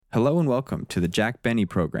Hello and welcome to the Jack Benny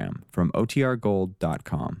program from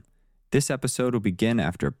OTRGold.com. This episode will begin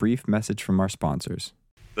after a brief message from our sponsors.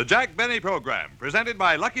 The Jack Benny program, presented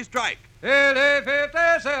by Lucky Strike. In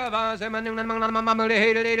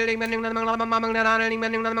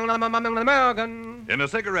a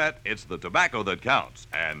cigarette, it's the tobacco that counts.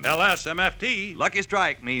 And LSMFT. Lucky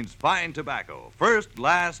Strike means fine tobacco. First,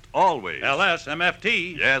 last, always.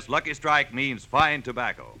 LSMFT. Yes, Lucky Strike means fine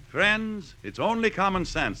tobacco. Friends, it's only common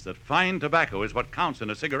sense that fine tobacco is what counts in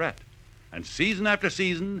a cigarette. And season after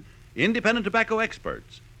season, independent tobacco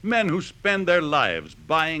experts, men who spend their lives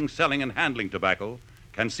buying, selling, and handling tobacco,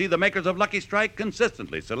 can see the makers of Lucky Strike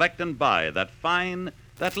consistently select and buy that fine,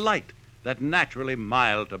 that light, that naturally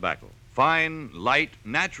mild tobacco. Fine, light,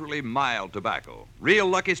 naturally mild tobacco. Real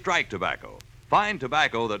Lucky Strike tobacco. Fine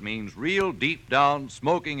tobacco that means real deep-down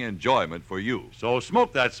smoking enjoyment for you. So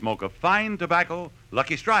smoke that smoke of fine tobacco,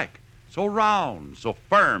 Lucky Strike. So round, so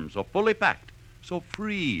firm, so fully packed, so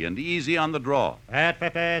free and easy on the draw. At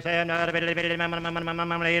 59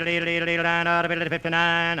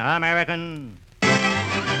 American.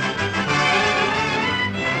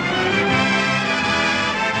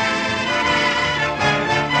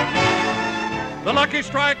 The Lucky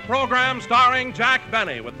Strike program starring Jack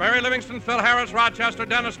Benny with Mary Livingston, Phil Harris, Rochester,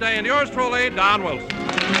 Dennis Day, and yours truly, Don Wilson.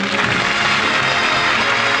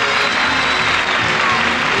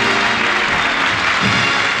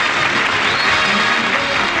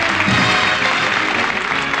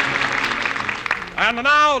 And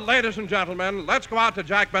now, ladies and gentlemen, let's go out to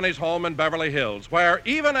Jack Benny's home in Beverly Hills, where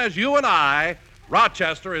even as you and I,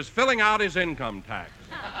 Rochester is filling out his income tax.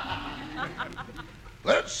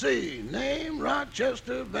 Let's see. Name,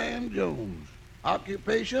 Rochester Van Jones.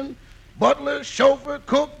 Occupation, butler, chauffeur,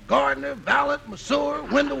 cook, gardener, valet, masseur,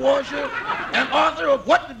 window washer, and author of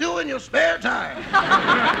What to Do in Your Spare Time.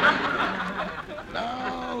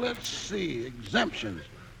 Now, let's see. Exemptions.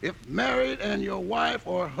 If married and your wife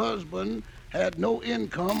or husband had no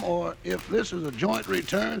income, or if this is a joint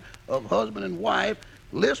return of husband and wife,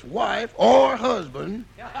 list wife or husband.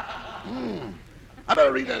 I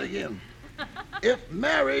better read that again. If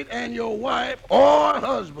married and your wife or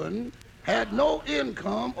husband had no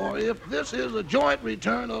income, or if this is a joint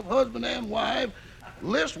return of husband and wife,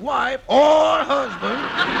 list wife or husband.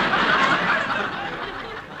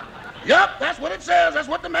 Yup, that's what it says. That's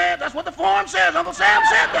what the form says. Uncle Sam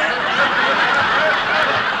said that.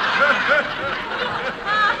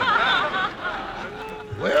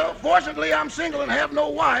 Well, fortunately, I'm single and have no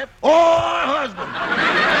wife or husband.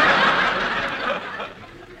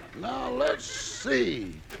 Now, let's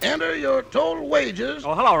see. Enter your total wages.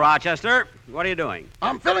 Oh, hello, Rochester. What are you doing?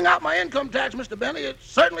 I'm filling out my income tax, Mr. Benny. It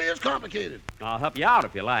certainly is complicated. I'll help you out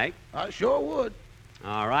if you like. I sure would.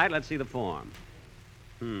 All right, let's see the form.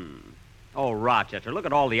 Oh, Rochester, look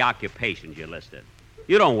at all the occupations you listed.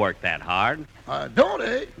 You don't work that hard. Don't,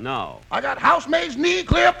 eh? No. I got housemaid's knee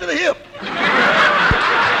clear up to the hip.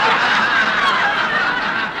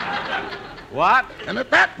 What? And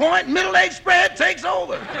at that point, middle-aged spread takes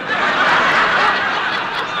over.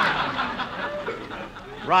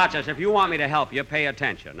 Rochester, if you want me to help you, pay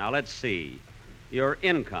attention. Now, let's see. Your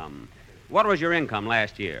income. What was your income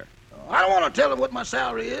last year? I don't want to tell him what my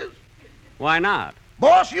salary is. Why not?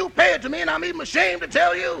 Boss, you pay it to me, and I'm even ashamed to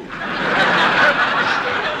tell you.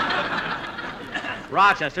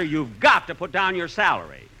 Rochester, you've got to put down your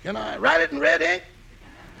salary. Can I write it in red ink?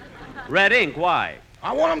 Red ink, why?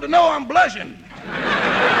 I want them to know I'm blushing.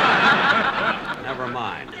 Never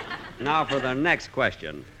mind. Now for the next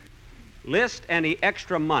question. List any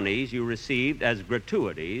extra monies you received as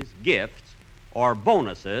gratuities, gifts, or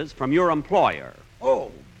bonuses from your employer.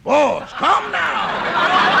 Oh, boss, come now.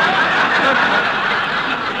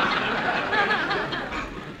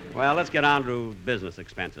 Well, let's get on to business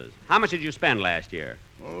expenses. How much did you spend last year?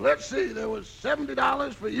 Well, let's see. There was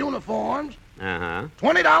 $70 for uniforms, Uh-huh.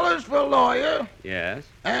 $20 for a lawyer, Yes.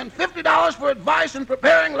 and $50 for advice in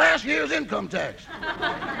preparing last year's income tax.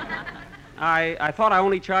 I thought I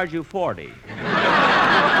only charged you $40.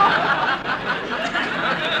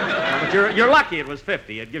 But you're lucky it was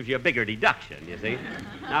 $50. It gives you a bigger deduction, you see.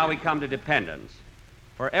 Now we come to dependents.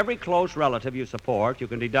 For every close relative you support, you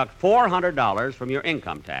can deduct $400 from your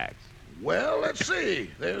income tax. Well, let's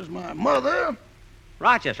see. There's my mother.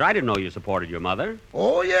 Rochester, I didn't know you supported your mother.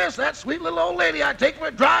 Oh, yes, that sweet little old lady I take for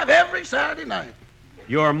a drive every Saturday night.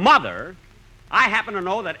 Your mother? I happen to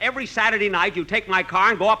know that every Saturday night you take my car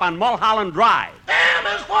and go up on Mulholland Drive. M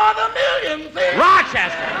is for the million thing.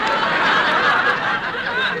 Rochester!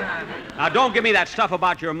 Now, don't give me that stuff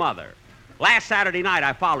about your mother. Last Saturday night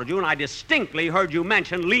I followed you, and I distinctly heard you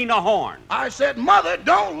mention Lena Horne. I said, Mother,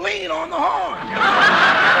 don't lean on the horn.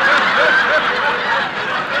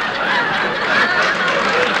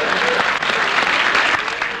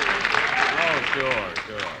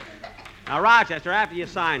 Rochester, after you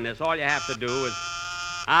sign this, all you have to do is...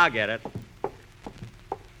 I'll get it.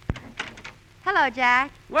 Hello,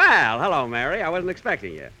 Jack. Well, hello, Mary. I wasn't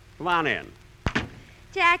expecting you. Come on in.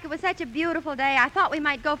 Jack, it was such a beautiful day, I thought we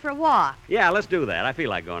might go for a walk. Yeah, let's do that. I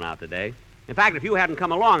feel like going out today. In fact, if you hadn't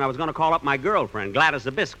come along, I was going to call up my girlfriend, Gladys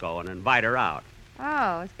Zabisco, and invite her out.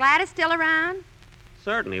 Oh, is Gladys still around?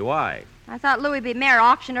 Certainly. Why? I thought Louis B. Mayer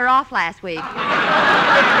auctioned her off last week.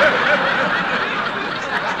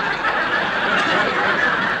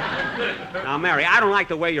 Now, Mary, I don't like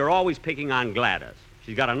the way you're always picking on Gladys.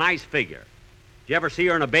 She's got a nice figure. Did you ever see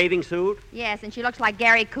her in a bathing suit? Yes, and she looks like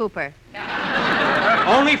Gary Cooper.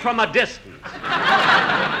 Only from a distance.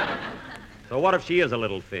 So what if she is a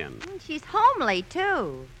little thin? She's homely,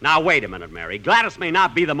 too. Now, wait a minute, Mary. Gladys may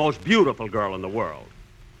not be the most beautiful girl in the world.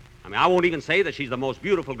 I mean, I won't even say that she's the most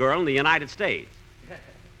beautiful girl in the United States,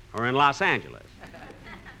 or in Los Angeles,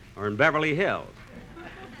 or in Beverly Hills,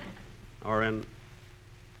 or in...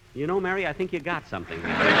 You know, Mary, I think you got something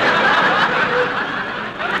there.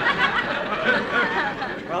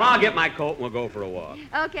 Well, I'll get my coat and we'll go for a walk.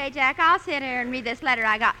 Okay, Jack, I'll sit here and read this letter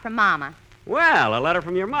I got from Mama. Well, a letter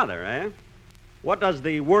from your mother, eh? What does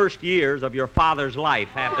the worst years of your father's life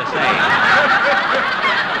have to say?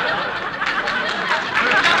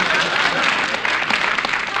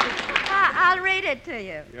 I'll read it to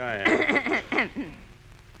you. Go ahead.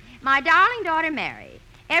 My darling daughter, Mary,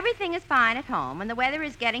 everything is fine at home and the weather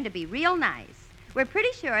is getting to be real nice. We're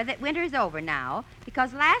pretty sure that winter's over now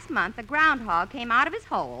because last month a groundhog came out of his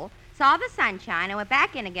hole, saw the sunshine, and went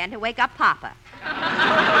back in again to wake up Papa.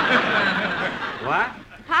 What?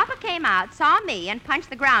 Papa came out, saw me, and punched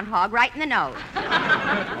the groundhog right in the nose.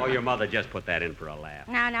 Oh, your mother just put that in for a laugh.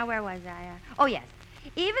 Now, where was I? Oh, yes.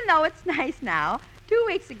 Even though it's nice now, 2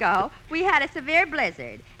 weeks ago, we had a severe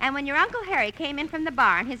blizzard, and when your Uncle Harry came in from the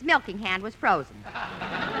barn, his milking hand was frozen.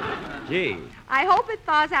 Gee. I hope it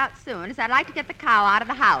thaws out soon, as I'd like to get the cow out of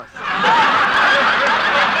the house.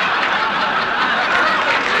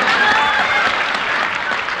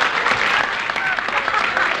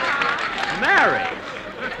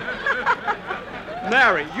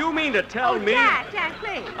 Mary, you mean to tell me... Jack,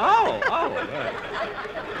 please. Oh.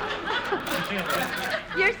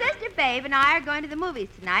 Your sister Babe and I are going to the movies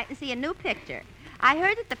tonight and see a new picture. I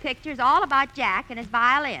heard that the picture's all about Jack and his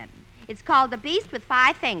violin. It's called The Beast with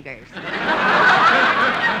Five Fingers.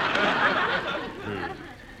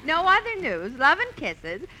 No other news. Love and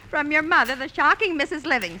kisses from your mother, the shocking Mrs.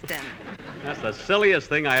 Livingston. That's the silliest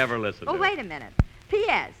thing I ever listened to. Oh, wait a minute.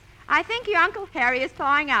 P.S. I think your Uncle Harry is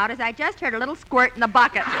thawing out as I just heard a little squirt in the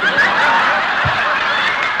bucket.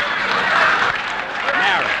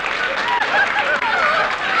 Mary.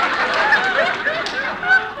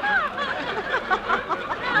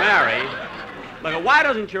 Mary, look, why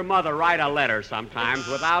doesn't your mother write a letter sometimes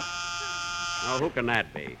without... Oh, who can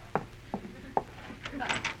that be?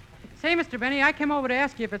 Say, Mr. Benny, I came over to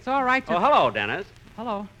ask you if it's all right to... Oh, hello, Dennis.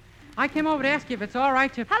 Hello. I came over to ask you if it's all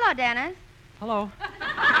right to... Hello, Dennis. Hello.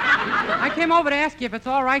 I came over to ask you if it's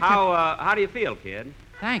all right to... How do you feel, kid?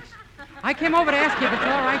 Thanks. I came over to ask you if it's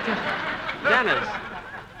all right to...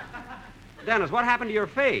 Dennis, what happened to your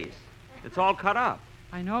face? It's all cut up.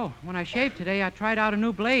 I know. When I shaved today, I tried out a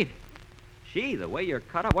new blade. Gee, the way you're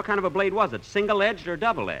cut up. What kind of a blade was it? Single-edged or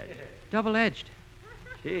double-edged? Double-edged.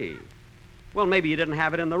 Gee. Well, maybe you didn't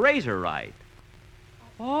have it in the razor right.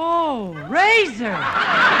 Oh, razor!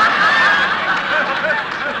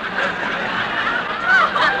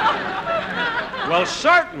 Well,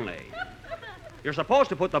 certainly. You're supposed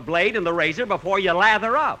to put the blade in the razor before you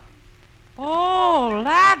lather up. Oh,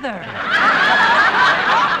 lather!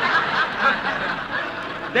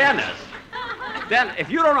 Dennis, if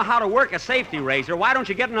you don't know how to work a safety razor, why don't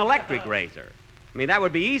you get an electric razor? I mean, that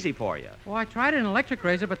would be easy for you. Oh, I tried an electric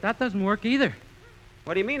razor, but that doesn't work either.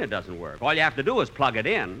 What do you mean it doesn't work? All you have to do is plug it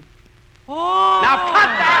in. Oh! Now cut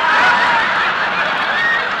that!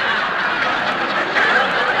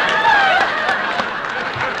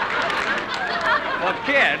 Well,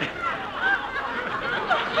 kid.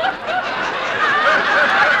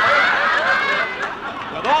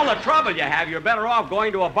 With all the trouble you have, you're better off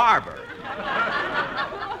going to a barber.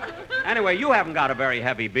 Anyway, you haven't got a very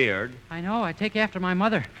heavy beard. I know. I take after my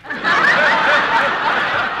mother. Yeah.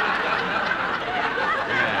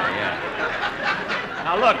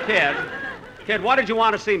 Now, look, kid, what did you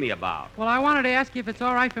want to see me about? Well, I wanted to ask you if it's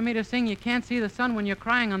all right for me to sing You Can't See the Sun When You're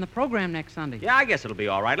Crying on the program next Sunday. Yeah, I guess it'll be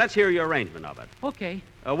all right. Let's hear your arrangement of it. Okay.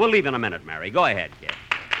 We'll leave in a minute, Mary. Go ahead, kid.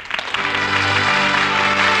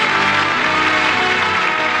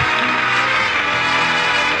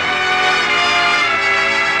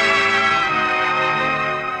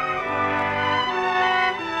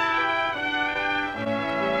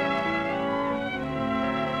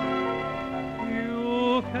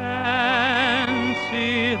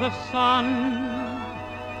 the sun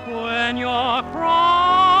when you're crying.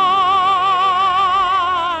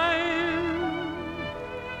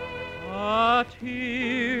 A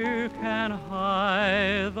tear can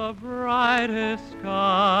hide the brightest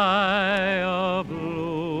sky of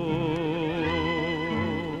blue.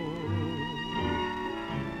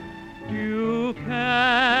 You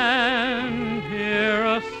can hear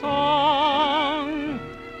a song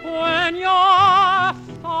when you're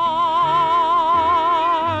sighing.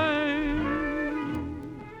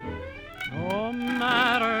 No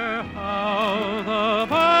matter how the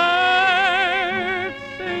birds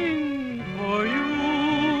sing for you,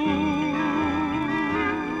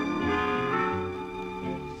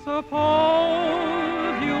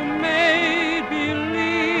 suppose you made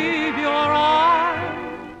believe your eyes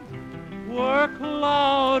were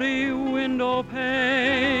cloudy window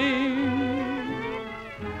panes.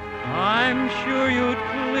 I'm sure you'd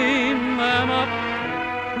clean them up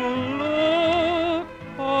to look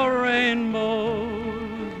for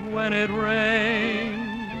rainbows when it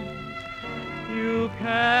rains. You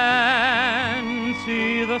can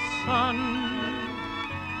see the sun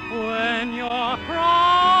when you're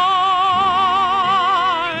crying.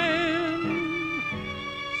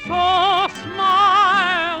 So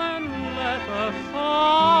smile and let the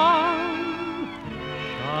sun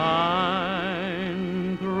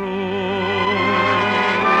shine through.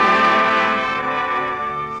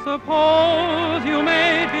 Suppose you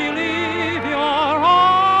made believe your eyes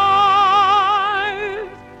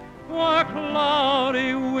were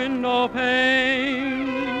cloudy window panes.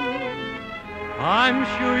 I'm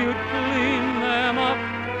sure you'd clean them up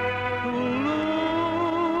to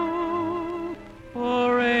look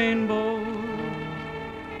for rainbows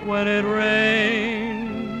when it rains.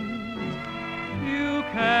 You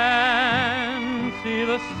can see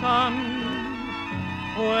the sun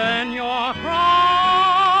when you're crying.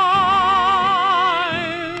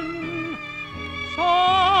 So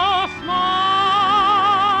smile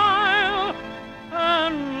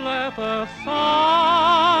and let the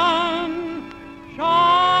sun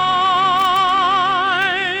shine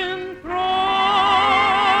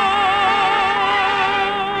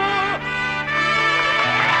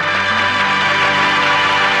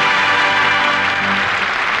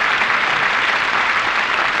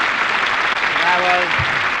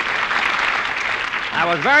That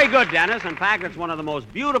was very good, Dennis. In fact, it's one of the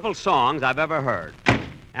most beautiful songs I've ever heard.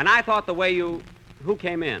 And I thought the way you... Who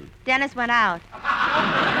came in? Dennis went out.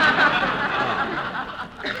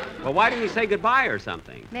 Well, why didn't he say goodbye or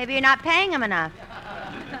something? Maybe you're not paying him enough.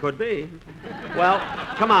 Could be. Well,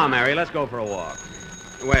 come on, Mary. Let's go for a walk.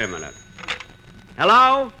 Wait a minute.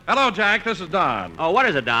 Hello? Hello, Jack. This is Don. Oh, what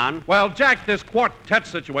is it, Don? Well, Jack, this quartet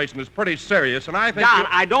situation is pretty serious, and I think... Don,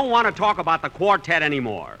 I don't want to talk about the quartet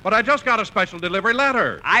anymore. But I just got a special delivery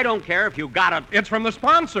letter. I don't care if you got a... It's from the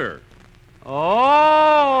sponsor.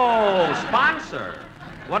 Oh, sponsor.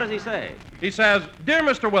 What does he say? He says, Dear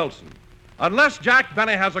Mr. Wilson, unless Jack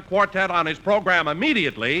Benny has a quartet on his program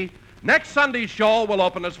immediately, next Sunday's show will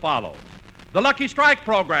open as follows. The Lucky Strike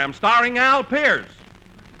program starring Al Pierce.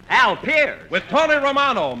 Al Pierce? With Tony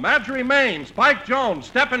Romano, Marjorie Main, Spike Jones,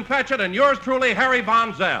 Stephen Fetchit, and yours truly, Harry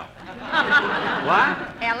Von Zell. What?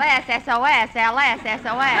 LSSOS,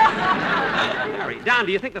 LSSOS. Harry, Don,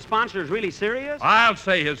 do you think the sponsor is really serious? I'll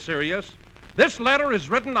say he's serious. This letter is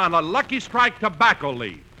written on a Lucky Strike tobacco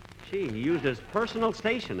leaf. Gee, he used his personal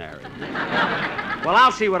stationery. Well,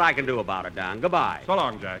 I'll see what I can do about it, Don. Goodbye. So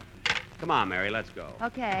long, Jack. Come on, Mary, let's go.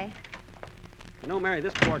 Okay. You know, Mary,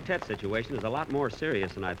 this quartet situation is a lot more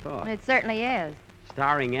serious than I thought. It certainly is.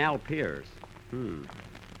 Starring Al Pierce. You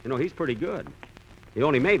know, he's pretty good. He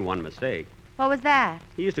only made one mistake. What was that?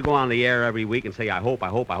 He used to go on the air every week and say, I hope, I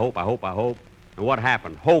hope, I hope, I hope, I hope. And what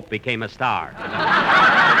happened? Hope became a star.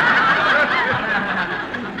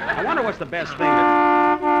 I wonder what's the best thing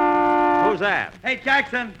to... Who's that? Hey,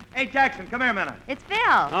 Jackson, come here a minute. It's Phil.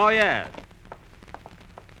 Oh, yes.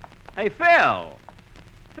 Hey, Phil.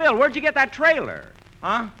 Phil, where'd you get that trailer?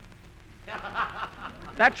 Huh?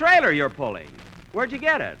 That trailer you're pulling. Where'd you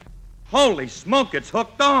get it? Holy smoke, it's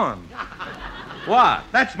hooked on. What?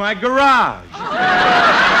 That's my garage.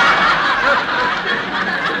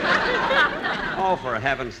 Oh, for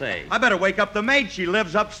heaven's sake. I better wake up the maid. She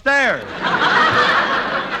lives upstairs.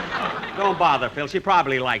 Don't bother, Phil. She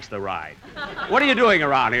probably likes the ride. What are you doing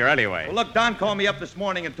around here, anyway? Well, look, Don called me up this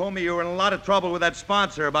morning and told me you were in a lot of trouble with that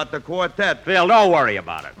sponsor about the quartet. Phil, don't worry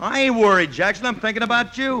about it. I ain't worried, Jackson. I'm thinking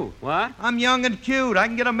about you. What? I'm young and cute. I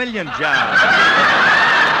can get a million jobs.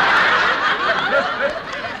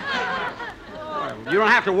 You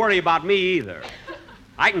don't have to worry about me either.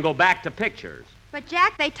 I can go back to pictures. But,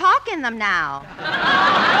 Jack, they talk in them now.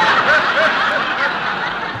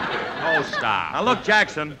 Oh, stop. Now, look,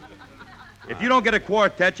 Jackson, if you don't get a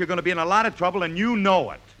quartet, you're going to be in a lot of trouble, and you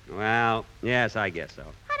know it. Well, yes, I guess so.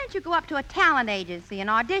 Why don't you go up to a talent agency and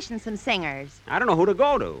audition some singers? I don't know who to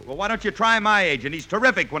go to. Well, why don't you try my agent? He's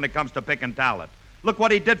terrific when it comes to picking talent. Look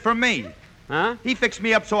what he did for me. Huh? He fixed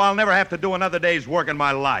me up so I'll never have to do another day's work in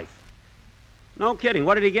my life. No kidding.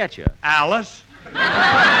 What did he get you? Alice?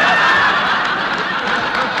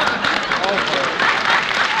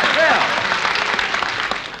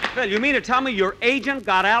 Phil, you mean to tell me your agent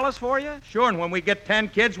got Alice for you? Sure, and when we get 10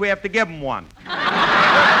 kids, we have to give them one.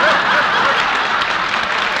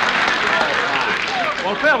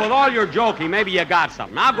 Well, Phil, with all your joking, maybe you got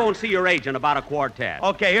something. I'll go and see your agent about a quartet.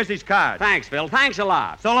 Okay, here's his card. Thanks, Phil. Thanks a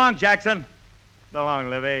lot. So long, Jackson. So long,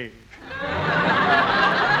 Livy.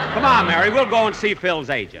 Come on, Mary. We'll go and see Phil's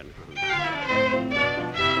agent.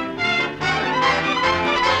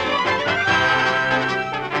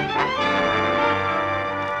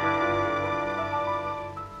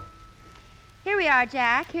 Here we are,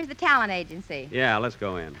 Jack. Here's the talent agency. Yeah, let's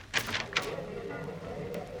go in.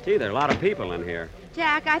 Gee, there are a lot of people in here.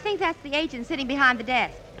 Jack, I think that's the agent sitting behind the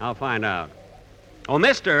desk. I'll find out. Oh,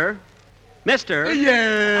 Mister. Mister.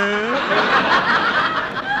 Yeah.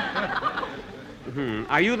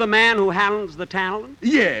 Are you the man who handles the talent?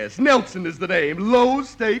 Yes, Nelson is the name. Low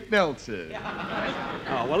State Nelson.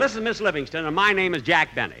 Oh, well, this is Miss Livingston, and my name is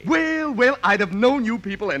Jack Benny. Well, I'd have known you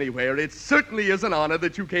people anywhere. It certainly is an honor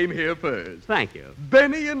that you came here first. Thank you.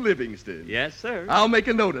 Benny and Livingston. Yes, sir. I'll make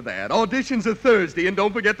a note of that. Auditions are Thursday, and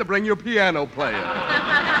don't forget to bring your piano player.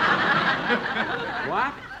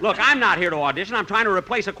 What? Look, I'm not here to audition. I'm trying to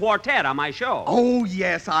replace a quartet on my show. Oh,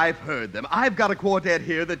 yes, I've heard them. I've got a quartet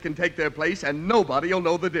here that can take their place, and nobody'll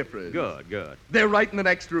know the difference. Good. They're right in the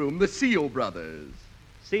next room, the Seal Brothers.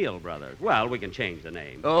 Seal Brothers. Well, we can change the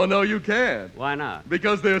name. Oh, no, you can't. Why not?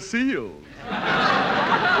 Because they're seals.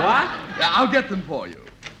 What? Yeah, I'll get them for you.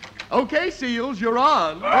 Okay, Seals, you're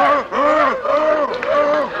on.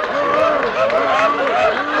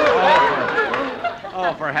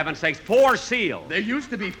 Oh, for heaven's sakes, 4 seals. There used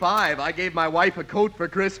to be 5. I gave my wife a coat for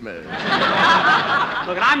Christmas.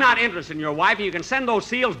 Look, I'm not interested in your wife, and you can send those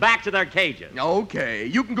seals back to their cages. Okay,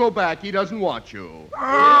 you can go back. He doesn't want you. What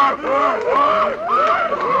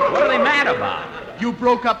are they mad about? You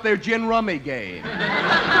broke up their gin rummy game.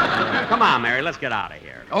 Come on, Mary, let's get out of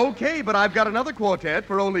here. Okay, but I've got another quartet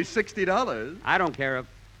for only $60. I don't care if...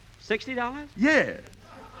 $60? Yeah.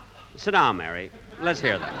 Sit down, Mary. Let's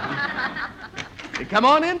hear them. Hey, come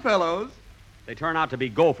on in, fellows. They turn out to be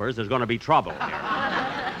gophers, there's going to be trouble here.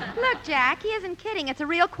 Look, Jack, he isn't kidding. It's a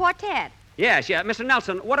real quartet. Yes. Mr.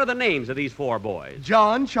 Nelson, what are the names of these 4 boys?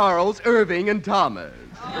 John, Charles, Irving, and Thomas.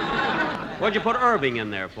 What'd you put Irving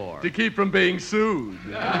in there for? To keep from being sued.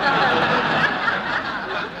 Well,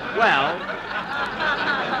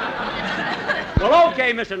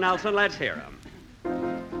 okay, Mr. Nelson, let's hear him.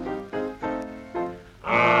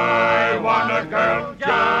 I want a girl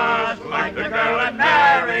just like the girl that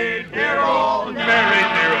married dear old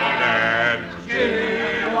Dad.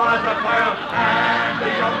 She was a pearl and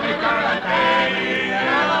the only girl that they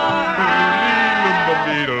had.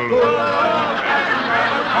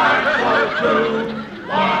 So true.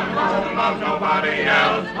 One who loves nobody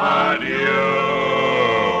else but you.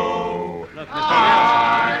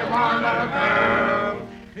 I want a girl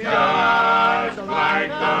just like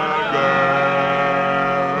the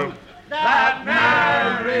girl that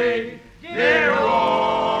married dear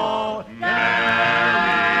old Dad.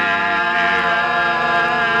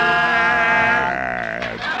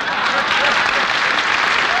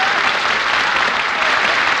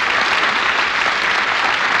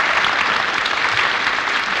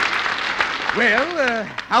 Well,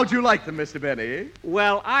 how'd you like them, Mr. Benny?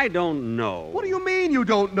 Well, I don't know. What do you mean you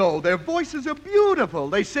don't know? Their voices are beautiful.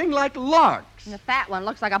 They sing like larks. And the fat one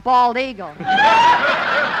looks like a bald eagle. Look,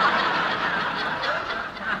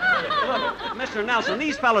 Mr. Nelson,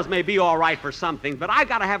 these fellas may be all right for something, but I've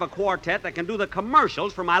got to have a quartet that can do the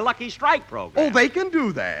commercials for my Lucky Strike program. Oh, they can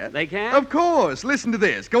do that. They can? Of course. Listen to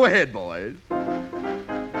this. Go ahead, boys.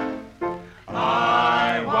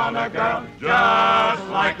 I want a girl just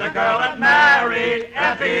like the girl that married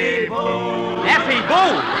Effie Boone. Effie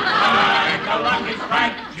Boone? Like a Lucky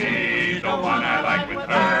Strike, she's the one I like with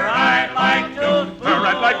her. I'd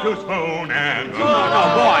like to spoon and... No,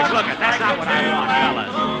 boys, look, that's not what I want,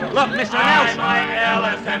 fellas. Look, Mr. Nelson.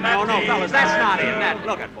 No, fellas, that's not it.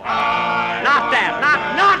 Look at boys. Not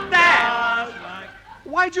that.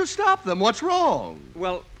 Why'd you stop them? What's wrong?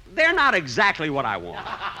 Well, they're not exactly what I want.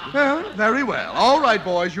 Very well. All right,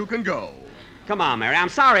 boys, you can go. Come on, Mary. I'm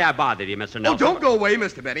sorry I bothered you, Mr. Nelson. Oh, don't go away,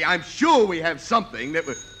 Mr. Benny. I'm sure we have something that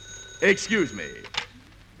would... Excuse me.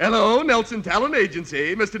 Hello, Nelson Talent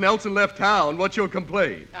Agency. Mr. Nelson left town. What's your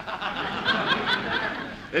complaint?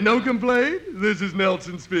 No complaint? This is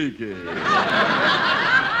Nelson speaking.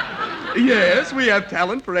 Yes, we have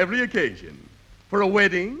talent for every occasion. For a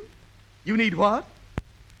wedding, you need what?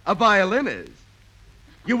 A violinist.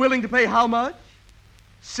 You're willing to pay how much?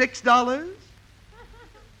 $6?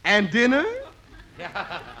 And dinner?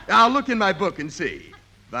 I'll look in my book and see.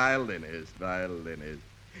 Violinist.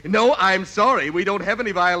 No, I'm sorry. We don't have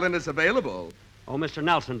any violinists available. Oh, Mr.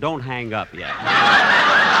 Nelson, don't hang up yet.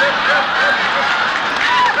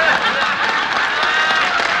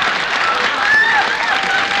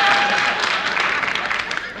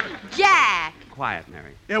 Jack! Quiet,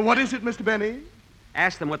 Mary. Yeah, what is it, Mr. Benny?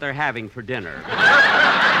 Ask them what they're having for dinner.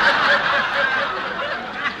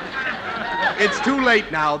 It's too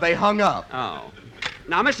late now. They hung up. Oh.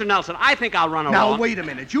 Now, Mr. Nelson, I think I'll run along. Now, wait a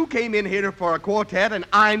minute. You came in here for a quartet, and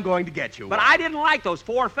I'm going to get you But one. I didn't like those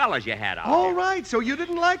 4 fellas you had out All here. right, so you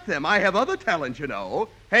didn't like them. I have other talent, you know.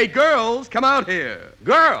 Hey, girls, come out here.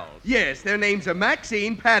 Girls? Yes, their names are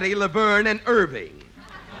Maxine, Patty, Laverne, and Irving.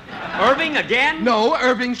 Irving again? No,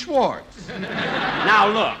 Irving Schwartz. Now,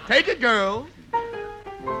 look. Take it, girls.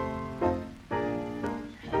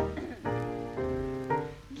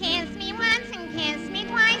 Kiss me once and kiss me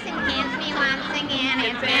twice and kiss me once again.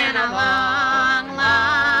 It's been a long,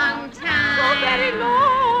 long time. So very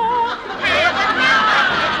long. Have a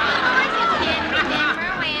kiss me twice and kiss me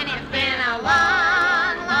different when it's been a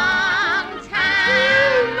long, long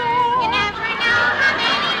time. You never know how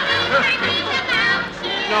many things I think about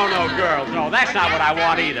you. No, girls, no, that's not what I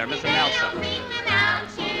want either, Mr. Nelson.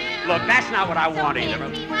 Look, that's not what I want either.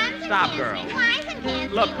 Stop, girls.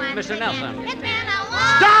 Look, Mr. Nelson. It's been a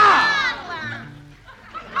long, Stop!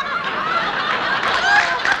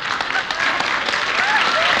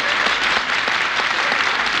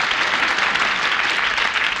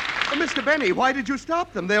 Mr. Benny, why did you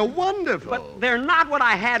stop them? They're wonderful. But they're not what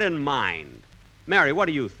I had in mind. Mary, what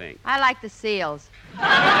do you think? I like the seals.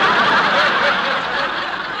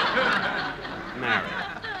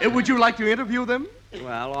 Mary. Would you like to interview them?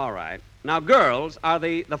 Well, all right. Now, girls, are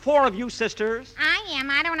the 4 of you sisters? I am.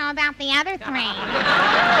 I don't know about the other 3.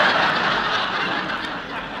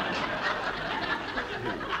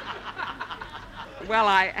 Well,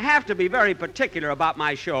 I have to be very particular about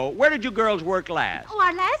my show. Where did you girls work last? Oh,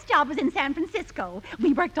 our last job was in San Francisco.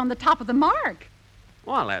 We worked on the top of the mark.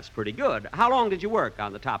 Well, that's pretty good. How long did you work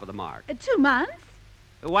on the top of the mark? 2 months.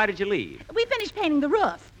 Why did you leave? We finished painting the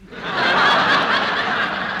roof. Oh,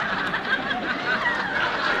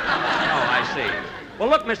 I see. Well,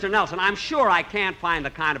 look, Mr. Nelson, I'm sure I can't find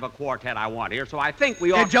the kind of a quartet I want here, so I think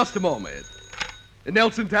we ought... Just a moment. The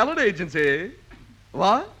Nelson Talent Agency.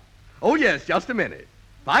 What? Oh, yes, just a minute.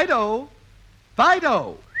 Fido!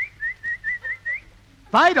 Fido!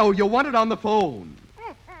 Fido, you want it on the phone.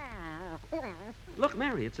 Look,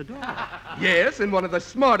 Mary, it's a dog. Yes, and one of the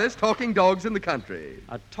smartest talking dogs in the country.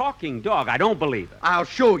 A talking dog? I don't believe it. I'll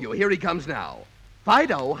show you. Here he comes now.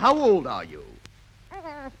 Fido, how old are you?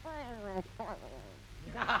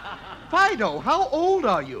 Fido, how old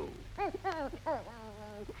are you?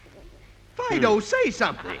 Fido, say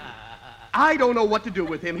something. I don't know what to do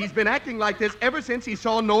with him. He's been acting like this ever since he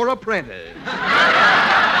saw Nora Prentice.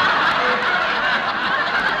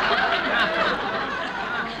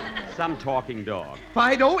 Some talking dog.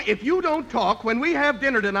 Fido, if you don't talk when we have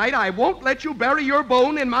dinner tonight, I won't let you bury your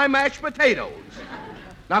bone in my mashed potatoes.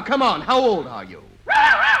 Now, come on. How old are you?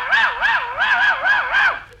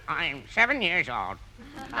 I'm 7 years old.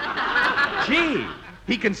 Gee,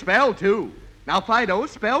 he can spell, too. Now, Fido,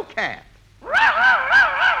 spell cat.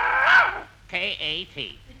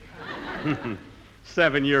 K-A-T.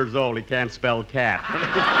 7 years old, he can't spell cat.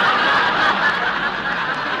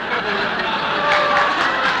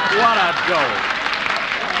 What a dope.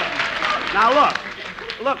 Now,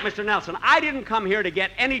 look, Mr. Nelson, I didn't come here to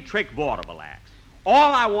get any trick vaudeville acts.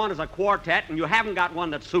 All I want is a quartet, and you haven't got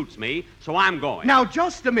one that suits me, so I'm going. Now,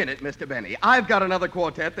 just a minute, Mr. Benny. I've got another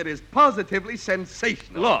quartet that is positively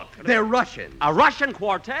sensational. Look. They're Russian. A Russian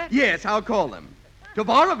quartet? Yes, I'll call them.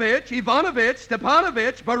 Tovarovich, Ivanovich,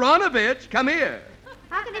 Stepanovich, Baranovich, come here.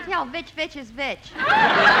 How can you tell Vitch is Vitch?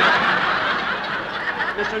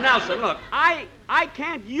 Mr. Nelson, look, I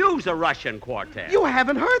can't use a Russian quartet. You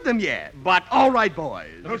haven't heard them yet. But... All right, boys.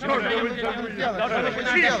 Boys,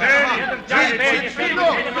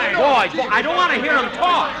 I don't want to hear them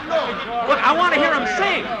talk. Look, I want to hear them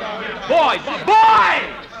sing. Boys!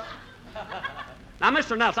 Now,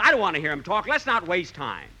 Mr. Nelson, I don't want to hear him talk. Let's not waste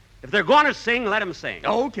time. If they're going to sing, let them sing.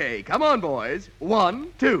 Okay, come on, boys.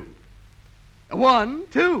 1, 2. 1,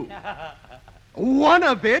 2. 1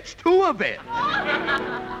 a bitch, 2 a bitch.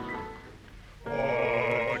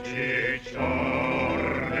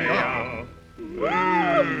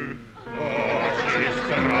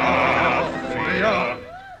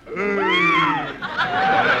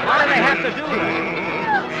 Why do they have to do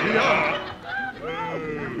that?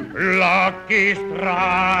 Lucky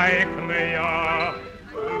strike me.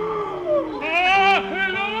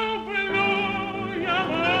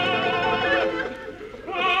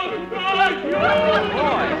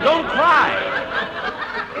 Boy, don't cry.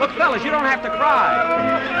 Look, fellas, you don't have to cry.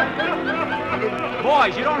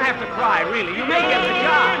 Boys, you don't have to cry, really. You may get the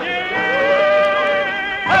job.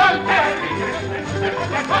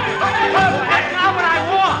 That's not what I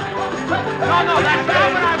want. No, that's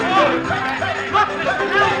not what I want. Look, Mr.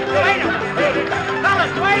 Nelson, wait a minute.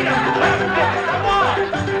 Fellas, wait a minute. Come on.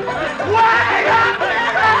 Wait a minute.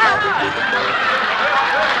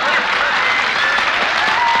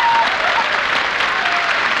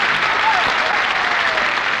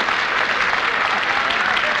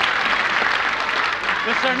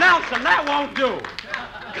 Mr. Nelson, that won't do.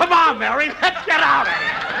 Come on, Mary, let's get out of here.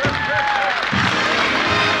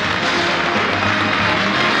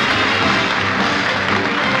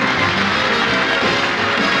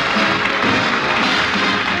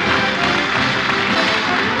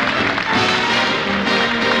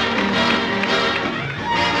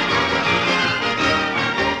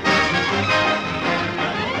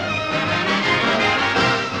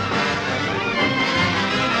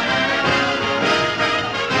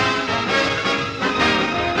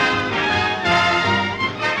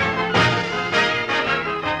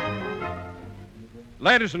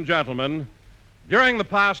 Ladies and gentlemen, during the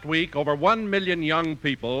past week, over 1 million young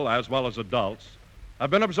people, as well as adults, have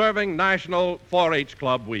been observing National 4-H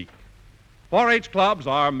Club Week. 4-H clubs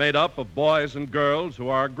are made up of boys and girls who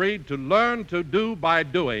are agreed to learn to do by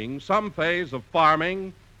doing some phase of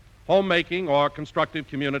farming, homemaking, or constructive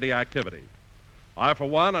community activity. I, for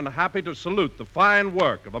one, am happy to salute the fine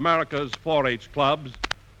work of America's 4-H clubs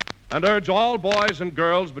and urge all boys and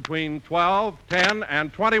girls between 12, 10,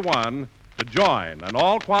 and 21 to join, and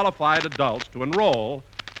all qualified adults to enroll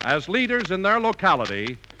as leaders in their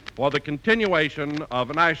locality for the continuation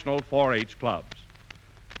of national 4-H clubs.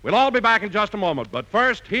 We'll all be back in just a moment, but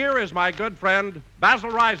first, here is my good friend, Basil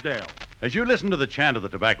Rysdale. As you listen to the chant of the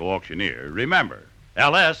tobacco auctioneer, remember,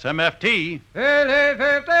 LSMFT.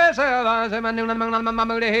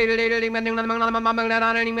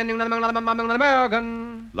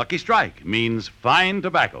 Lucky Strike means fine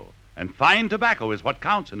tobacco. And fine tobacco is what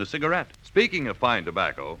counts in a cigarette. Speaking of fine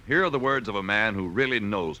tobacco, here are the words of a man who really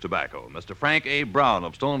knows tobacco, Mr. Frank A. Brown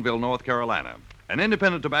of Stoneville, North Carolina. An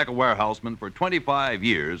independent tobacco warehouseman for 25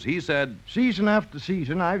 years, he said, "Season after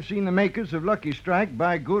season, I've seen the makers of Lucky Strike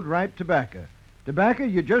buy good, ripe tobacco. Tobacco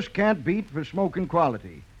you just can't beat for smoking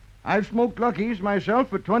quality. I've smoked Luckies myself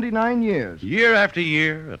for 29 years. Year after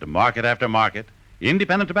year, at market after market,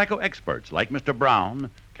 independent tobacco experts like Mr. Brown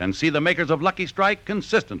can see the makers of Lucky Strike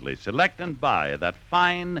consistently select and buy that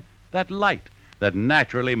fine, that light, that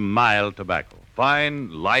naturally mild tobacco. Fine,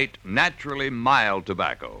 light, naturally mild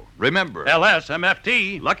tobacco. Remember,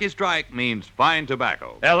 LSMFT. Lucky Strike means fine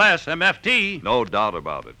tobacco. LSMFT. No doubt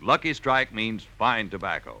about it. Lucky Strike means fine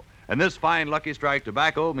tobacco. And this fine Lucky Strike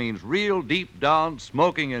tobacco means real deep down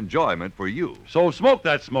smoking enjoyment for you. So smoke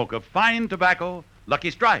that smoke of fine tobacco, Lucky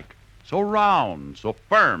Strike. So round, so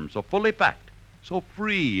firm, so fully packed, so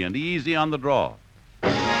free and easy on the draw.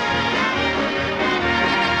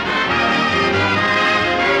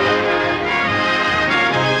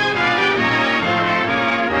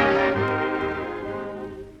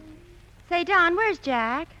 Say, Don, where's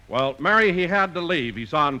Jack? Well, Mary, he had to leave.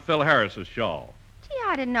 He's on Phil Harris's show. Gee,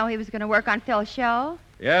 I didn't know he was going to work on Phil's show.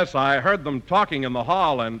 Yes, I heard them talking in the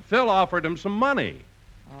hall, and Phil offered him some money.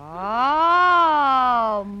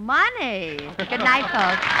 Oh, money. Good night,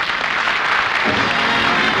 folks.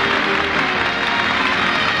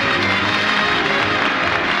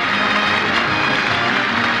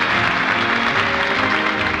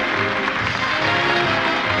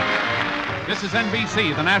 This is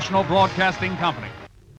NBC, the national broadcasting company.